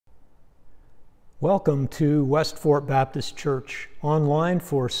Welcome to West Fort Baptist Church online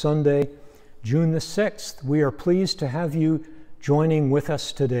for Sunday, June the 6th. We are pleased to have you joining with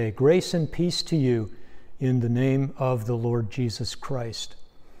us today. Grace and peace to you in the name of the Lord Jesus Christ.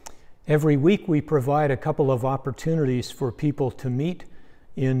 Every week we provide a couple of opportunities for people to meet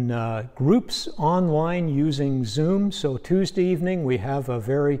in groups online using Zoom. So Tuesday evening we have a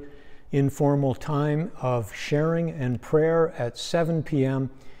very informal time of sharing and prayer at 7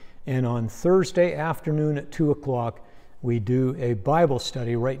 p.m. And on Thursday afternoon at 2 o'clock, we do a Bible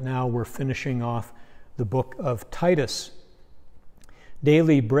study. Right now, we're finishing off the book of Titus.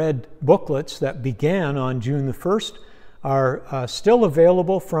 Daily Bread booklets that began on June the 1st are still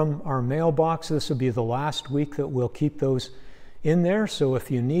available from our mailbox. This will be the last week that we'll keep those in there. So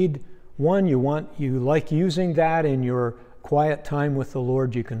if you need one, you like using that in your quiet time with the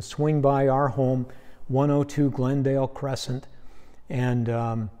Lord, you can swing by our home, 102 Glendale Crescent,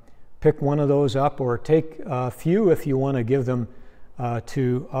 and pick one of those up, or take a few if you want to give them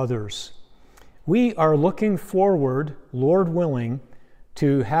to others. We are looking forward, Lord willing,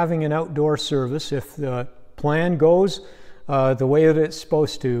 to having an outdoor service, if the plan goes the way that it's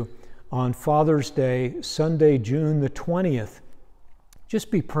supposed to, on Father's Day, Sunday, June the 20th. Just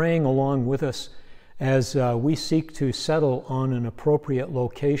be praying along with us as we seek to settle on an appropriate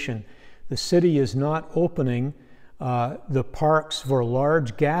location. The city is not opening the parks for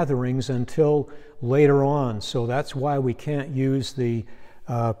large gatherings until later on. So that's why we can't use the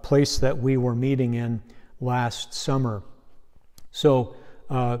place that we were meeting in last summer. So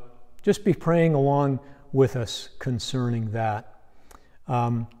just be praying along with us concerning that.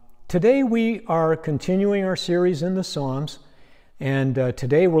 Today we are continuing our series in the Psalms, and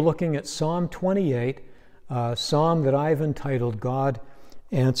today we're looking at Psalm 28, a psalm that I've entitled God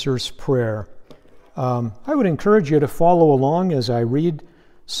Answers Prayer. I would encourage you to follow along as I read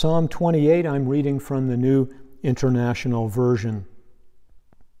Psalm 28. I'm reading from the New International Version.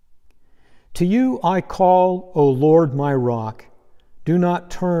 To you I call, O Lord my rock. Do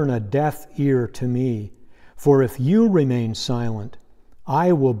not turn a deaf ear to me, for if you remain silent,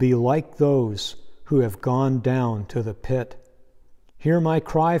 I will be like those who have gone down to the pit. Hear my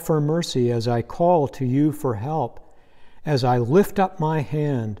cry for mercy as I call to you for help, as I lift up my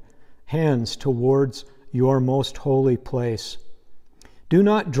hands towards your most holy place. Do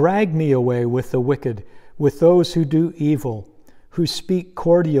not drag me away with the wicked, with those who do evil, who speak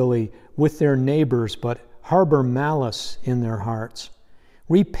cordially with their neighbors, but harbor malice in their hearts.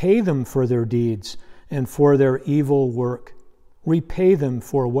 Repay them for their deeds and for their evil work. Repay them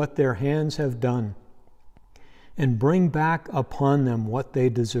for what their hands have done, and bring back upon them what they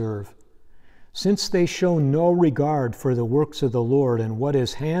deserve. Since they show no regard for the works of the Lord and what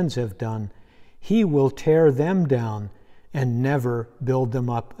his hands have done, he will tear them down and never build them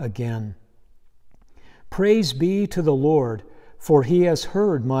up again. Praise be to the Lord, for he has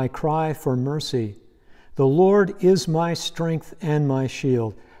heard my cry for mercy. The Lord is my strength and my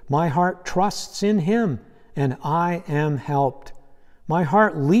shield. My heart trusts in him, and I am helped. My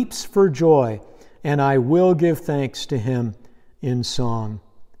heart leaps for joy, and I will give thanks to him in song.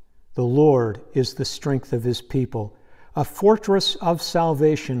 The Lord is the strength of his people, a fortress of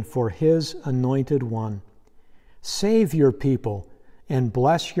salvation for his anointed one. Save your people and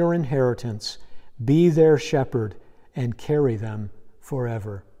bless your inheritance. Be their shepherd and carry them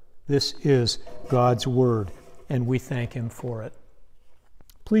forever. This is God's word, and we thank him for it.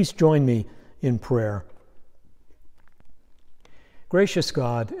 Please join me in prayer. Gracious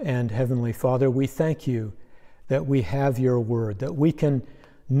God and Heavenly Father, we thank you that we have your word, that we can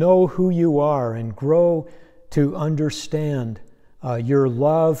know who you are and grow to understand your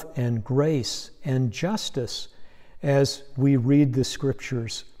love and grace and justice as we read the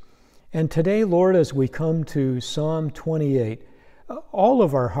scriptures. And today, Lord, as we come to Psalm 28, all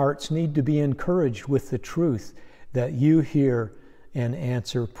of our hearts need to be encouraged with the truth that you hear and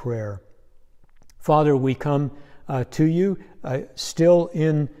answer prayer. Father, we come to you still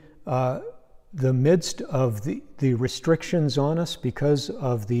in the midst of the restrictions on us because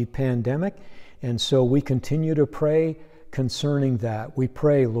of the pandemic. And so we continue to pray concerning that. We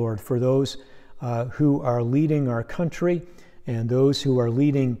pray, Lord, for those who are leading our country and those who are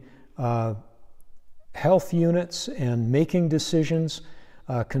leading health units and making decisions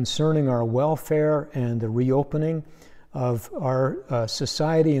concerning our welfare and the reopening of our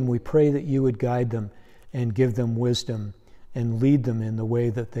society. And we pray that you would guide them and give them wisdom and lead them in the way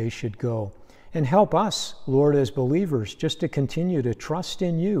that they should go. And help us, Lord, as believers, just to continue to trust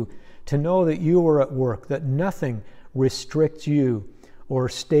in you, to know that you are at work, that nothing restricts you or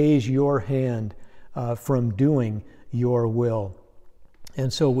stays your hand from doing your will.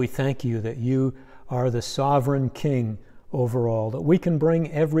 And so we thank you that you are the sovereign King over all, that we can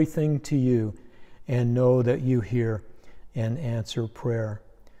bring everything to you and know that you hear and answer prayer.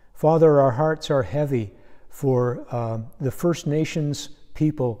 Father, our hearts are heavy for the First Nations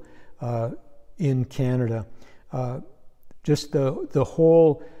people in Canada. Just the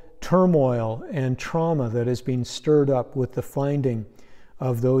whole turmoil and trauma that has been stirred up with the finding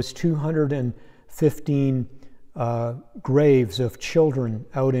of those 215 graves of children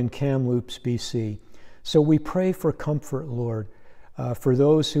out in Kamloops, BC. So we pray for comfort, Lord, for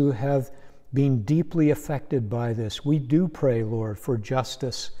those who have been deeply affected by this. We do pray, Lord, for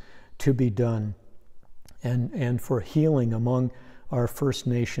justice to be done and for healing among our First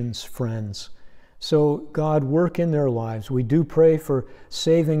Nations friends. So, God, work in their lives. We do pray for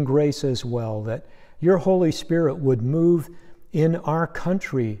saving grace as well, that your Holy Spirit would move in our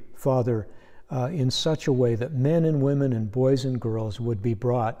country, Father, in such a way that men and women and boys and girls would be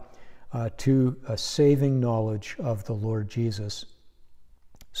brought to a saving knowledge of the Lord Jesus.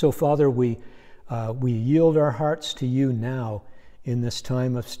 So, Father, we yield our hearts to you now in this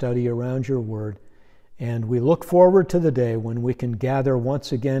time of study around your word, and we look forward to the day when we can gather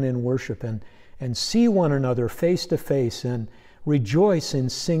once again in worship and see one another face to face and rejoice in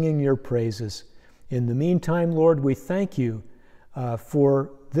singing your praises. In the meantime, Lord, we thank you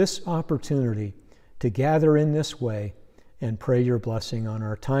for this opportunity to gather in this way and pray your blessing on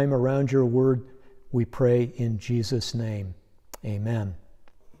our time around your word. We pray in Jesus' name. Amen.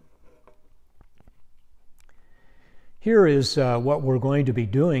 Here is what we're going to be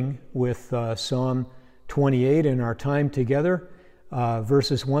doing with Psalm 28 in our time together.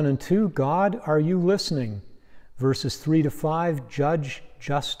 Verses 1 and 2, God, are you listening? Verses 3 to 5, judge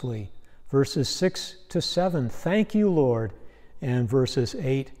justly. Verses 6 to 7, thank you, Lord. And verses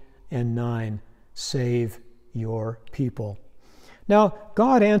 8 and 9, save your people. Now,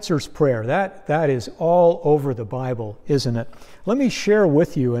 God answers prayer. That is all over the Bible, isn't it? Let me share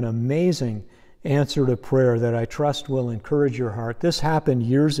with you an amazing answer to prayer that I trust will encourage your heart. This happened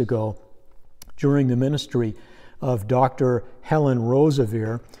years ago during the ministry of Dr. Helen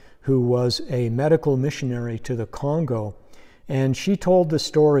Roseveare, who was a medical missionary to the Congo. And she told the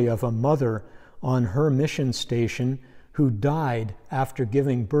story of a mother on her mission station who died after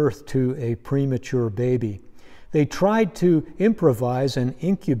giving birth to a premature baby. They tried to improvise an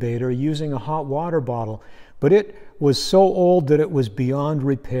incubator using a hot water bottle, but it was so old that it was beyond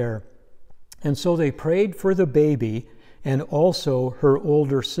repair. And so they prayed for the baby and also her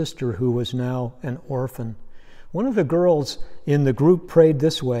older sister, who was now an orphan. One of the girls in the group prayed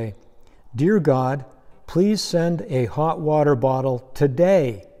this way, "Dear God, please send a hot water bottle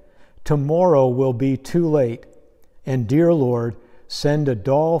today. Tomorrow will be too late. And dear Lord, send a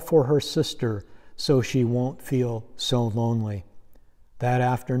doll for her sister so she won't feel so lonely." That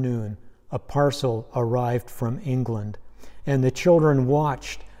afternoon, a parcel arrived from England, and the children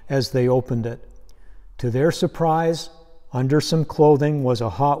watched as they opened it. To their surprise, under some clothing was a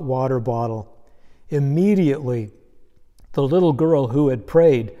hot water bottle. Immediately, the little girl who had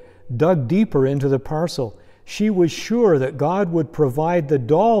prayed dug deeper into the parcel. She was sure that God would provide the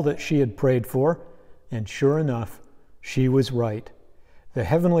doll that she had prayed for, and sure enough, she was right. The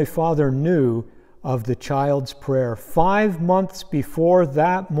Heavenly Father knew of the child's prayer. 5 months before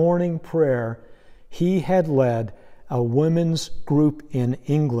that morning prayer, He had led a women's group in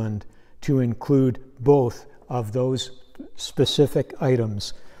England to include both of those specific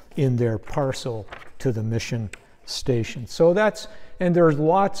items in their parcel to the mission station. So and there's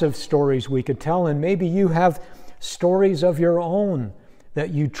lots of stories we could tell, and maybe you have stories of your own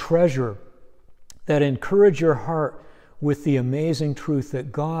that you treasure, that encourage your heart with the amazing truth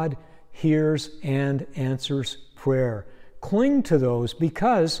that God hears and answers prayer. Cling to those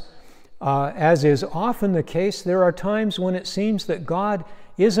because, as is often the case, there are times when it seems that God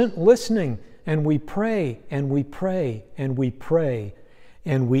isn't listening, and we pray, and we pray, and we pray,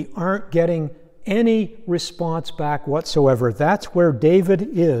 and we aren't getting any response back whatsoever. That's where David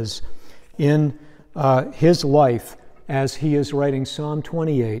is in his life as he is writing Psalm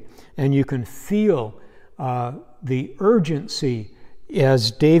 28, and you can feel the urgency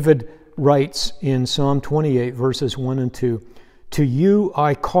as David writes in Psalm 28, verses 1 and 2. "To you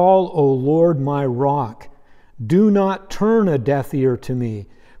I call, O Lord, my rock. Do not turn a deaf ear to me,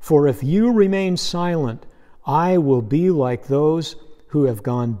 for if you remain silent, I will be like those who have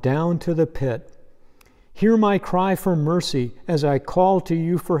gone down to the pit. Hear my cry for mercy as I call to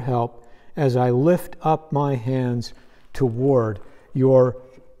you for help, as I lift up my hands toward your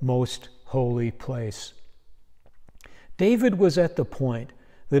most holy place." David was at the point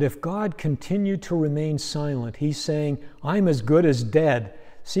that if God continued to remain silent, he's saying, "I'm as good as dead.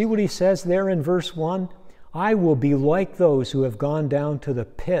 See what he says there in verse 1? I will be like those who have gone down to the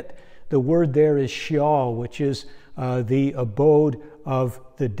pit. The word there is Sheol, which is the abode of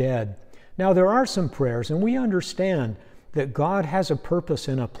the dead. Now, there are some prayers, and we understand that God has a purpose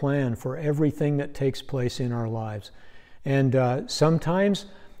and a plan for everything that takes place in our lives. And sometimes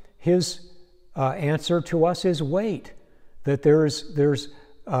his answer to us is wait, that there's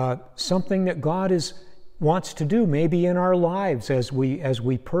something that God wants to do, maybe in our lives as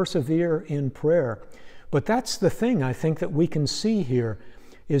we persevere in prayer. But that's the thing I think that we can see here,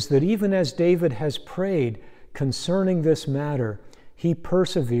 is that even as David has prayed concerning this matter, he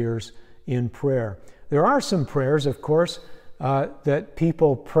perseveres in prayer. There are some prayers, of course, that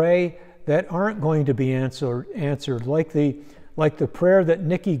people pray that aren't going to be answered, like the prayer that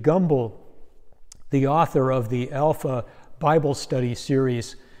Nicky Gumbel, the author of the Alpha Bible Study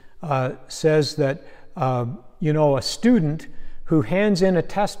series, says that a student who hands in a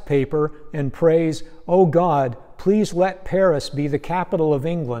test paper and prays, "Oh God, please let Paris be the capital of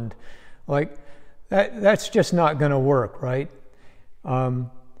England," like that's just not going to work, right?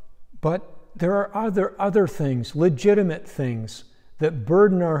 But there are other things, legitimate things, that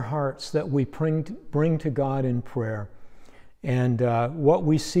burden our hearts that we bring to God in prayer. And what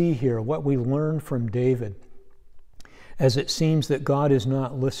we see here, what we learn from David, as it seems that God is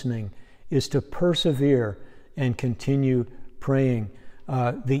not listening, is to persevere and continue praying.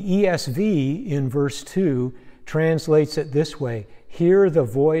 The ESV in verse 2 translates it this way: hear the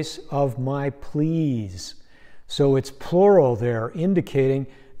voice of my pleas. So it's plural there, indicating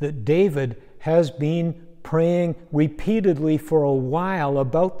that David has been praying repeatedly for a while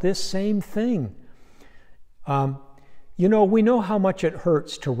about this same thing. We know how much it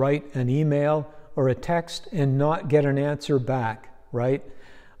hurts to write an email or a text and not get an answer back, right?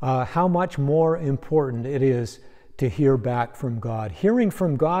 How much more important it is to hear back from God. Hearing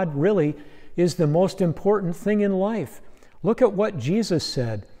from God really is the most important thing in life. Look at what Jesus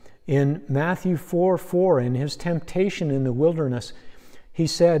said in Matthew 4:4 in his temptation in the wilderness. He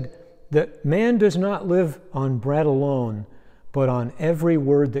said that man does not live on bread alone, but on every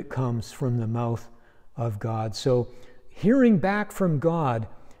word that comes from the mouth of God. So hearing back from God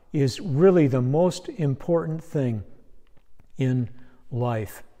is really the most important thing in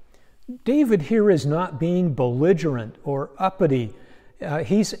life. David here is not being belligerent or uppity.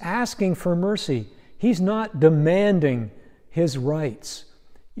 He's asking for mercy. He's not demanding his rights.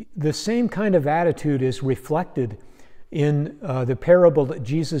 The same kind of attitude is reflected in the parable that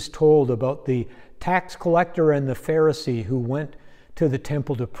Jesus told about the tax collector and the Pharisee who went to the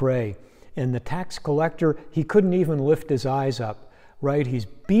temple to pray. And the tax collector, he couldn't even lift his eyes up, right? He's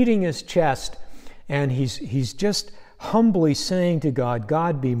beating his chest, and he's just humbly saying to God,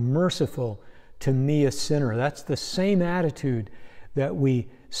 "God, be merciful to me, a sinner." That's the same attitude that we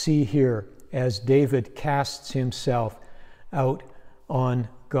see here as David casts himself out on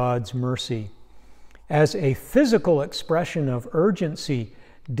God's mercy. As a physical expression of urgency,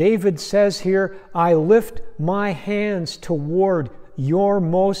 David says here, "I lift my hands toward your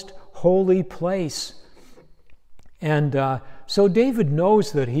most holy place." And so David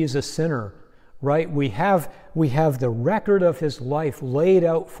knows that he's a sinner, right? We have the record of his life laid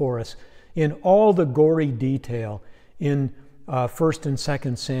out for us in all the gory detail in 1 and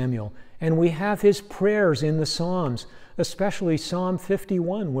 2 Samuel. And we have his prayers in the Psalms, especially Psalm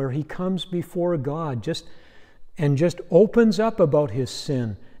 51, where he comes before God just opens up about his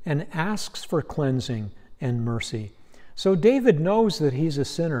sin and asks for cleansing and mercy. So David knows that he's a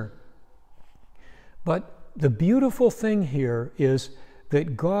sinner. But the beautiful thing here is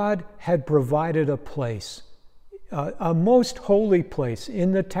that God had provided a place, a most holy place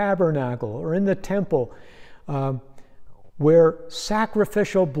in the tabernacle or in the temple, where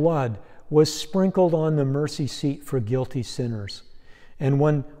sacrificial blood was sprinkled on the mercy seat for guilty sinners. And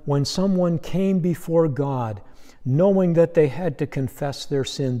when someone came before God, knowing that they had to confess their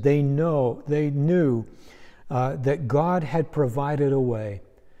sin, they knew that God had provided a way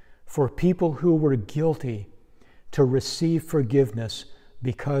for people who were guilty to receive forgiveness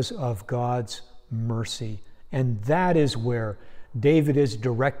because of God's mercy. And that is where David is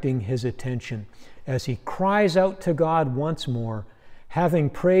directing his attention as he cries out to God once more, having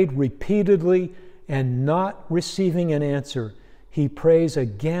prayed repeatedly and not receiving an answer. He prays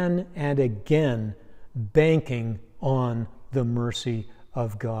again and again, banking on the mercy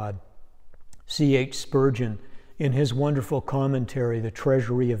of God. C.H. Spurgeon, in his wonderful commentary, The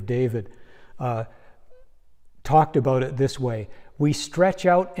Treasury of David, talked about it this way: "We stretch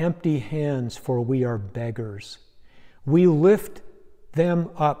out empty hands, for we are beggars. We lift them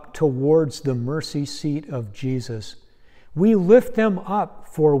up towards the mercy seat of Jesus. We lift them up,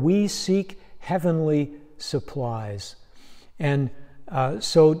 for we seek heavenly supplies. And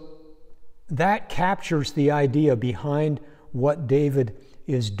so that captures the idea behind what David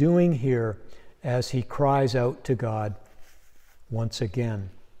is doing here as he cries out to God once again.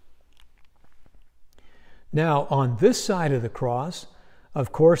 Now, on this side of the cross,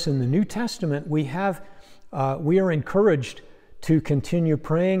 of course, in the New Testament, we are encouraged to continue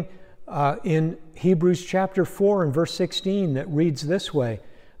praying in Hebrews chapter 4 and verse 16 that reads this way: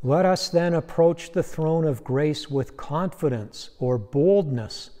 "Let us then approach the throne of grace with confidence," or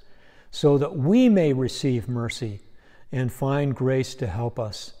boldness, "so that we may receive mercy and find grace to help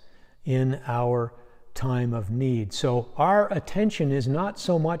us in our time of need." So our attention is not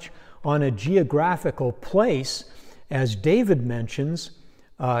so much on a geographical place, as David mentions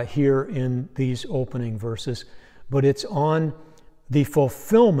here in these opening verses, but it's on the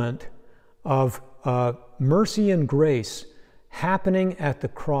fulfillment of mercy and grace happening at the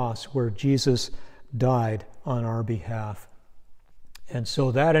cross where Jesus died on our behalf. And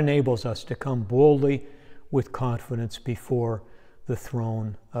so that enables us to come boldly with confidence before the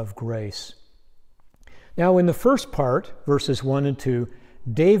throne of grace. Now, in the first part, verses 1 and 2,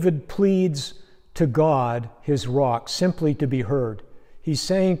 David pleads to God, his rock, simply to be heard. He's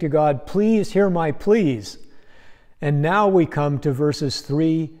saying to God, "Please hear my pleas." And now we come to verses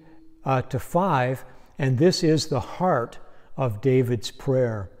 3 to 5, and this is the heart of David's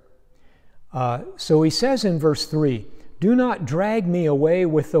prayer. So he says in verse 3, "Do not drag me away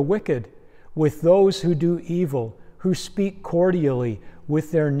with the wicked, with those who do evil, who speak cordially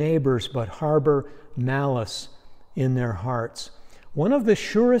with their neighbors, but harbor malice in their hearts." One of the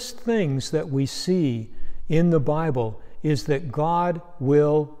surest things that we see in the Bible is that God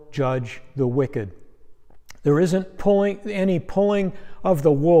will judge the wicked. There isn't any pulling of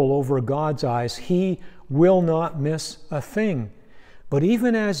the wool over God's eyes. He will not miss a thing. But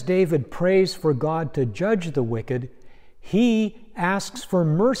even as David prays for God to judge the wicked, he asks for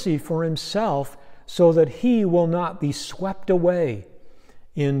mercy for himself so that he will not be swept away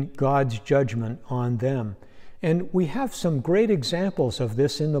in God's judgment on them. And we have some great examples of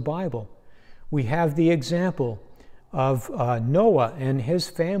this in the Bible. We have the example of Noah and his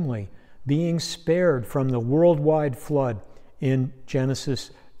family being spared from the worldwide flood in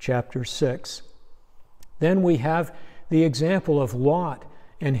Genesis chapter 6. Then we have the example of Lot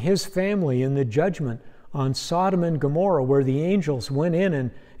and his family in the judgment on Sodom and Gomorrah, where the angels went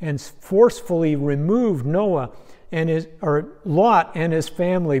in and forcefully removed Lot and his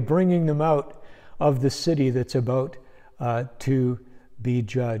family, bringing them out of the city that's about to be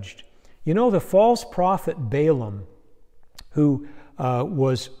judged. You know, the false prophet Balaam, who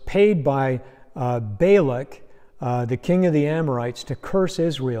was paid by Balak, the king of the Amorites, to curse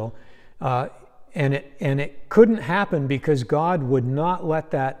Israel, and it couldn't happen because God would not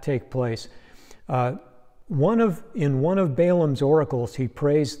let that take place. In one of Balaam's oracles, he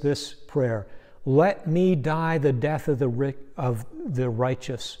prays this prayer: "Let me die the death of the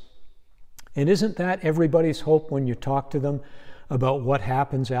righteous." And isn't that everybody's hope when you talk to them about what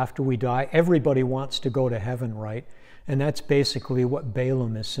happens after we die? Everybody wants to go to heaven, right? And that's basically what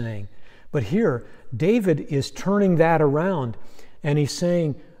Balaam is saying. But here, David is turning that around, and he's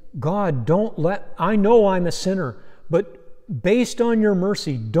saying, "God, I know I'm a sinner, but based on your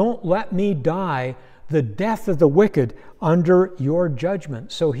mercy, don't let me die the death of the wicked under your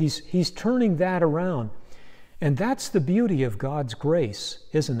judgment." So he's turning that around. And that's the beauty of God's grace,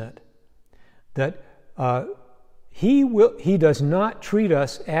 isn't it? That He does not treat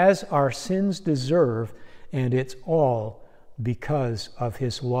us as our sins deserve, and it's all because of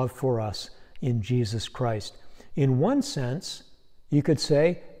His love for us in Jesus Christ. In one sense, you could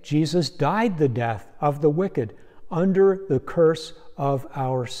say Jesus died the death of the wicked under the curse of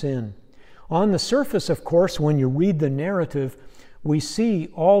our sin. On the surface, of course, when you read the narrative, we see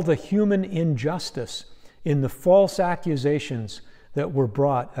all the human injustice in the false accusations that were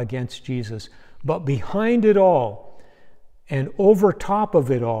brought against Jesus. But behind it all, and over top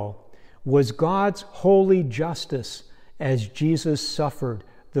of it all, was God's holy justice as Jesus suffered,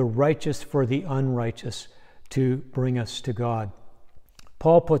 the righteous for the unrighteous, to bring us to God.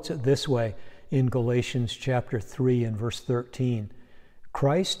 Paul puts it this way in Galatians chapter 3 and verse 13.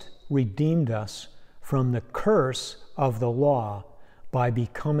 "Christ redeemed us from the curse of the law by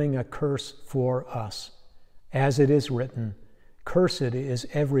becoming a curse for us. As it is written, cursed is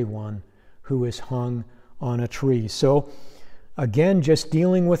everyone who is hung on a tree." So, again, just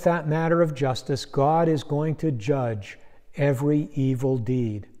dealing with that matter of justice, God is going to judge every evil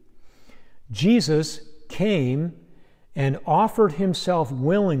deed. Jesus came and offered himself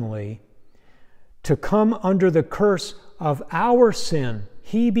willingly to come under the curse of our sin,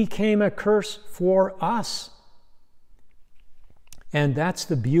 he became a curse for us. And that's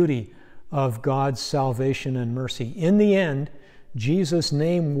the beauty of God's salvation and mercy. In the end, Jesus'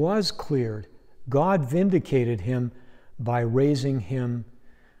 name was cleared. God vindicated him by raising him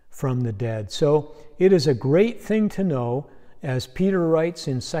from the dead. So it is a great thing to know, as Peter writes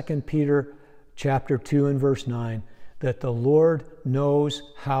in 2 Peter chapter 2 and verse 9, that the Lord knows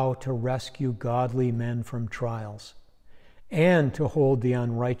how to rescue godly men from trials and to hold the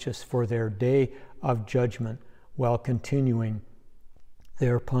unrighteous for their day of judgment while continuing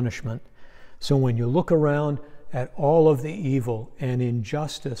their punishment. So when you look around at all of the evil and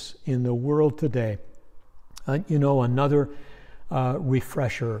injustice in the world today, another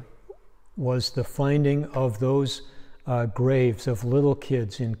refresher was the finding of those graves of little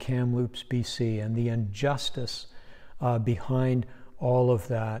kids in Kamloops, BC, and the injustice behind all of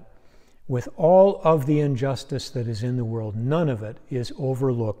that. With all of the injustice that is in the world, none of it is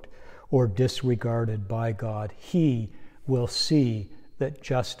overlooked or disregarded by God. He will see that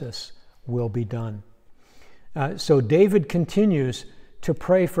justice will be done. So David continues to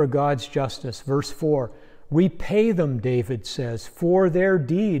pray for God's justice. Verse 4, repay them, David says, for their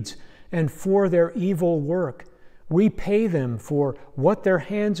deeds and for their evil work. Repay them for what their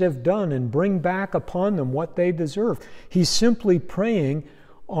hands have done and bring back upon them what they deserve. He's simply praying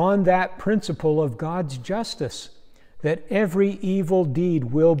on that principle of God's justice, that every evil deed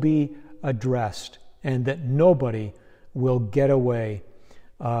will be addressed and that nobody will get away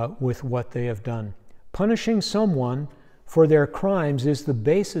with what they have done. Punishing someone for their crimes is the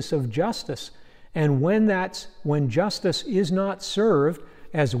basis of justice. And when justice is not served,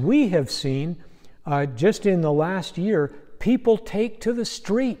 as we have seen just in the last year, people take to the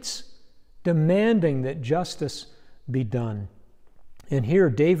streets demanding that justice be done. And here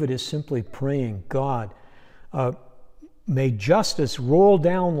David is simply praying, God, may justice roll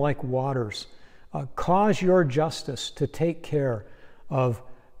down like waters. Cause your justice to take care of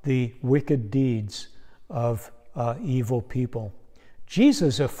the wicked deeds of evil people.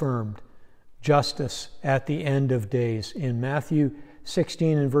 Jesus affirmed justice at the end of days in Matthew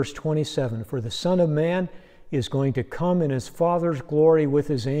 16 and verse 27. For the Son of Man is going to come in his Father's glory with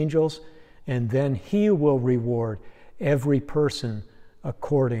his angels, and then he will reward every person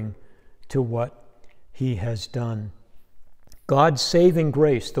according to what he has done. God's saving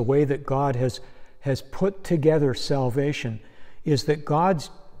grace, the way that God has put together salvation, is that God's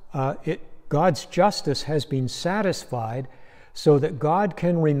justice has been satisfied so that God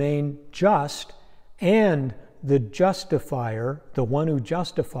can remain just, and the justifier, the one who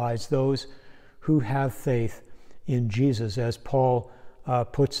justifies those who have faith in Jesus, as Paul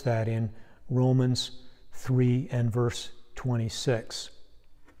puts that in Romans 3 and verse 26.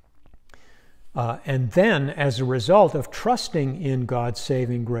 And then, as a result of trusting in God's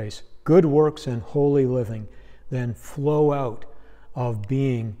saving grace, good works and holy living then flow out of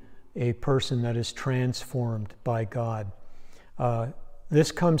being a person that is transformed by God.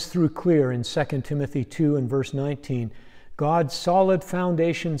 This comes through clear in 2 Timothy 2 and verse 19. God's solid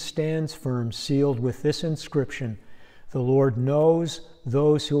foundation stands firm, sealed with this inscription: the Lord knows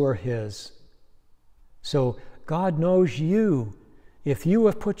those who are his. So God knows you. If you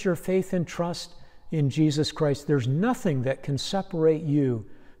have put your faith and trust in Jesus Christ, there's nothing that can separate you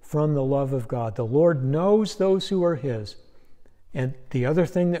from the love of God. The Lord knows those who are his. And the other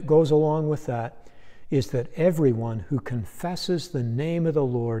thing that goes along with that is that everyone who confesses the name of the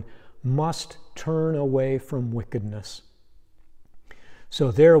Lord must turn away from wickedness.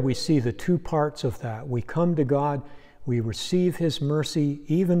 So there we see the two parts of that. We come to God, we receive his mercy,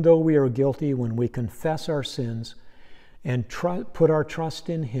 even though we are guilty, when we confess our sins and put our trust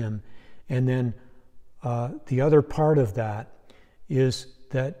in him. And then the other part of that is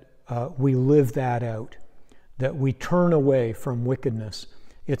that we live that out, that we turn away from wickedness.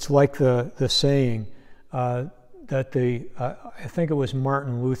 It's like the saying that I think it was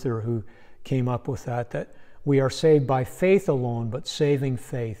Martin Luther who came up with that we are saved by faith alone, but saving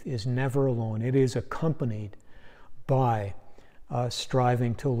faith is never alone. It is accompanied by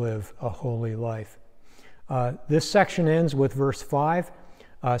striving to live a holy life. This section ends with verse 5.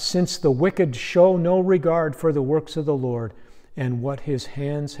 Since the wicked show no regard for the works of the Lord and what his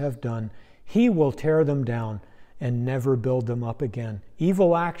hands have done, he will tear them down and never build them up again.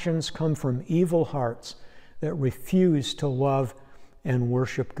 Evil actions come from evil hearts that refuse to love and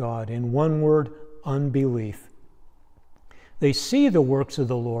worship God. In one word, unbelief. They see the works of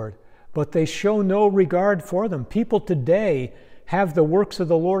the Lord, but they show no regard for them. People today have the works of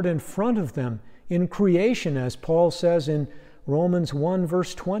the Lord in front of them in creation, as Paul says in Romans 1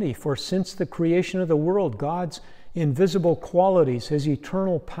 verse 20, for since the creation of the world, God's invisible qualities, his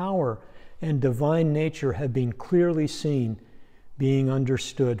eternal power and divine nature have been clearly seen, being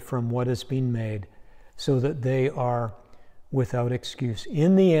understood from what has been made, so that they are without excuse.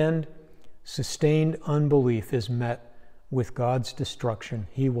 In the end, sustained unbelief is met with God's destruction.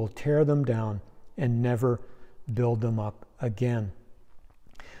 He will tear them down and never build them up again.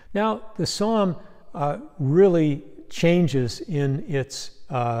 Now, the psalm really changes in its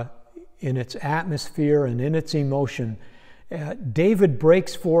atmosphere and in its emotion. David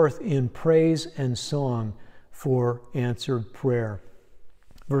breaks forth in praise and song for answered prayer.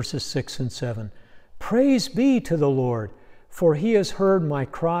 Verses 6 and 7. Praise be to the Lord, for he has heard my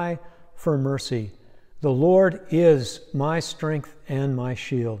cry for mercy. The Lord is my strength and my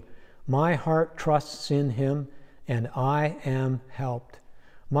shield. My heart trusts in him, and I am helped.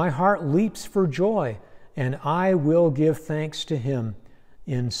 My heart leaps for joy, and I will give thanks to him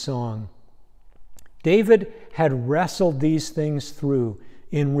in song. David had wrestled these things through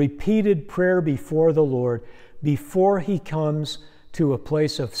in repeated prayer before the Lord before he comes to a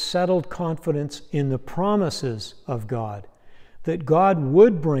place of settled confidence in the promises of God, that God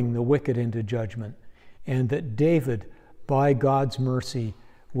would bring the wicked into judgment, and that David, by God's mercy,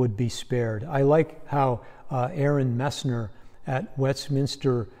 would be spared. I like how Aaron Messner at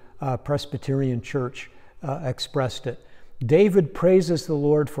Westminster Presbyterian Church expressed it. David praises the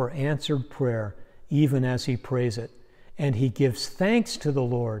Lord for answered prayer, even as he prays it, and he gives thanks to the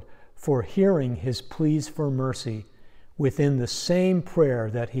Lord for hearing his pleas for mercy within the same prayer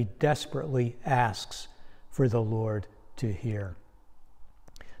that he desperately asks for the Lord to hear.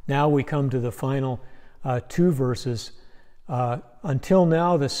 Now we come to the final two verses. Until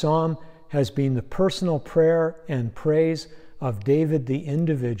now, the psalm has been the personal prayer and praise of David the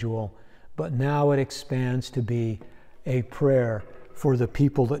individual, but now it expands to be a prayer for the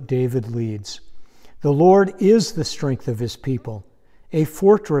people that David leads. The Lord is the strength of his people, a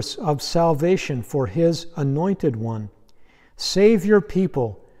fortress of salvation for his anointed one. Save your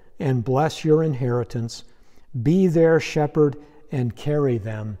people and bless your inheritance. Be their shepherd and carry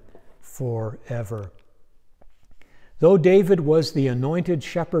them forever. Though David was the anointed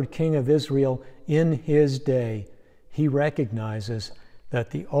shepherd king of Israel in his day, he recognizes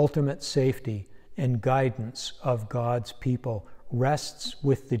that the ultimate safety and guidance of God's people rests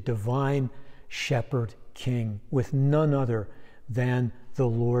with the divine shepherd king, with none other than the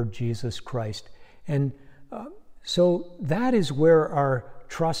Lord Jesus Christ. And so that is where our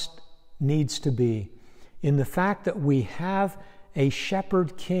trust needs to be, in the fact that we have a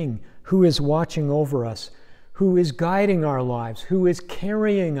shepherd king who is watching over us, who is guiding our lives, who is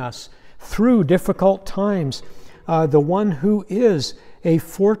carrying us through difficult times, the one who is a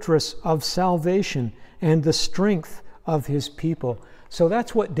fortress of salvation and the strength of his people. So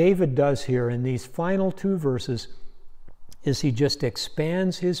that's what David does here in these final two verses, is he just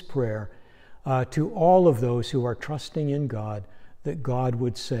expands his prayer to all of those who are trusting in God, that God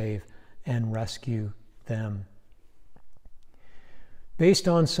would save and rescue them. Based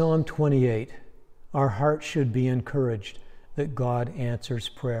on Psalm 28, our hearts should be encouraged that God answers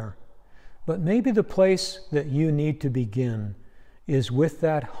prayer. But maybe the place that you need to begin is with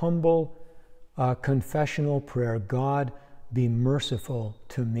that humble confessional prayer, God, be merciful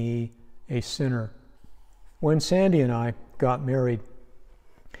to me, a sinner. When Sandy and I got married,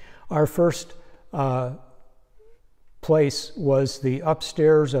 our first place was the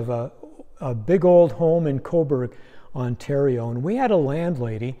upstairs of a big old home in Cobourg, Ontario. And we had a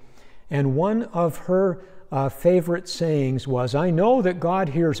landlady, and one of her favorite sayings was, I know that God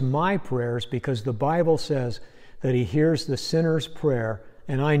hears my prayers because the Bible says that he hears the sinner's prayer,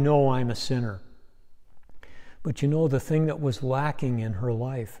 and I know I'm a sinner. But you know, the thing that was lacking in her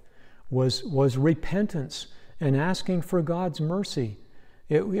life was repentance and asking for God's mercy.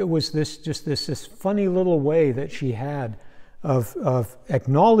 It was this funny little way that she had of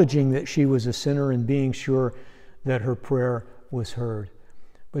acknowledging that she was a sinner and being sure that her prayer was heard.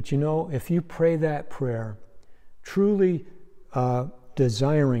 But you know, if you pray that prayer, truly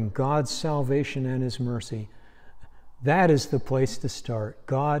desiring God's salvation and his mercy, that is the place to start.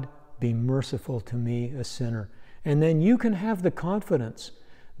 God, be merciful to me, a sinner. And then you can have the confidence,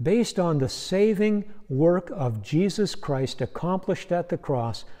 based on the saving work of Jesus Christ accomplished at the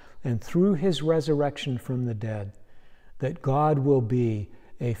cross and through his resurrection from the dead, that God will be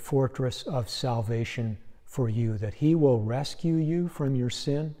a fortress of salvation for you, that he will rescue you from your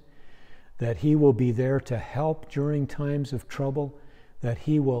sin, that he will be there to help during times of trouble, that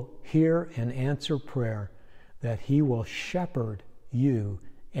he will hear and answer prayer, that he will shepherd you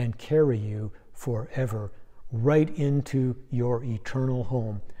and carry you forever right into your eternal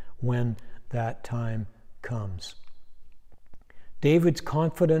home when that time comes. David's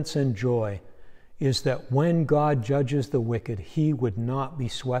confidence and joy is that when God judges the wicked, he would not be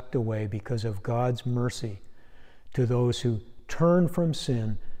swept away because of God's mercy to those who turn from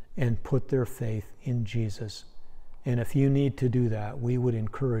sin and put their faith in Jesus. And if you need to do that, we would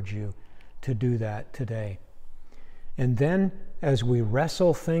encourage you to do that today. And then, as we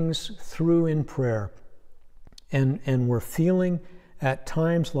wrestle things through in prayer, and we're feeling at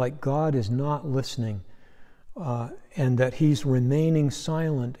times like God is not listening, and that he's remaining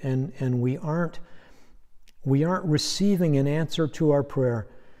silent, and we aren't receiving an answer to our prayer,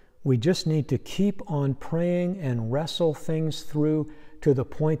 we just need to keep on praying and wrestle things through to the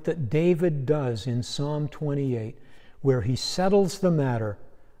point that David does in Psalm 28, where he settles the matter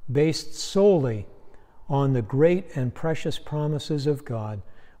based solely on the great and precious promises of God,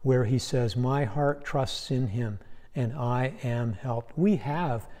 where he says, "My heart trusts in him, and I am helped." We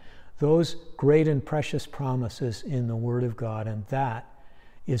have those great and precious promises in the Word of God, and that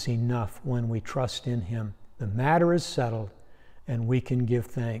is enough when we trust in him. The matter is settled, and we can give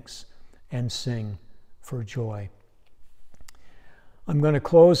thanks and sing for joy. I'm going to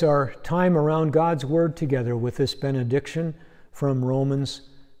close our time around God's Word together with this benediction from Romans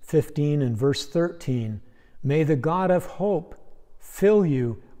 15 and verse 13. May the God of hope fill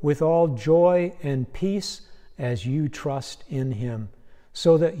you with all joy and peace as you trust in him,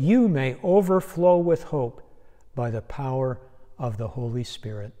 so that you may overflow with hope by the power of the Holy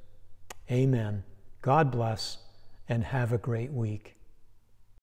Spirit. Amen. God bless, and have a great week.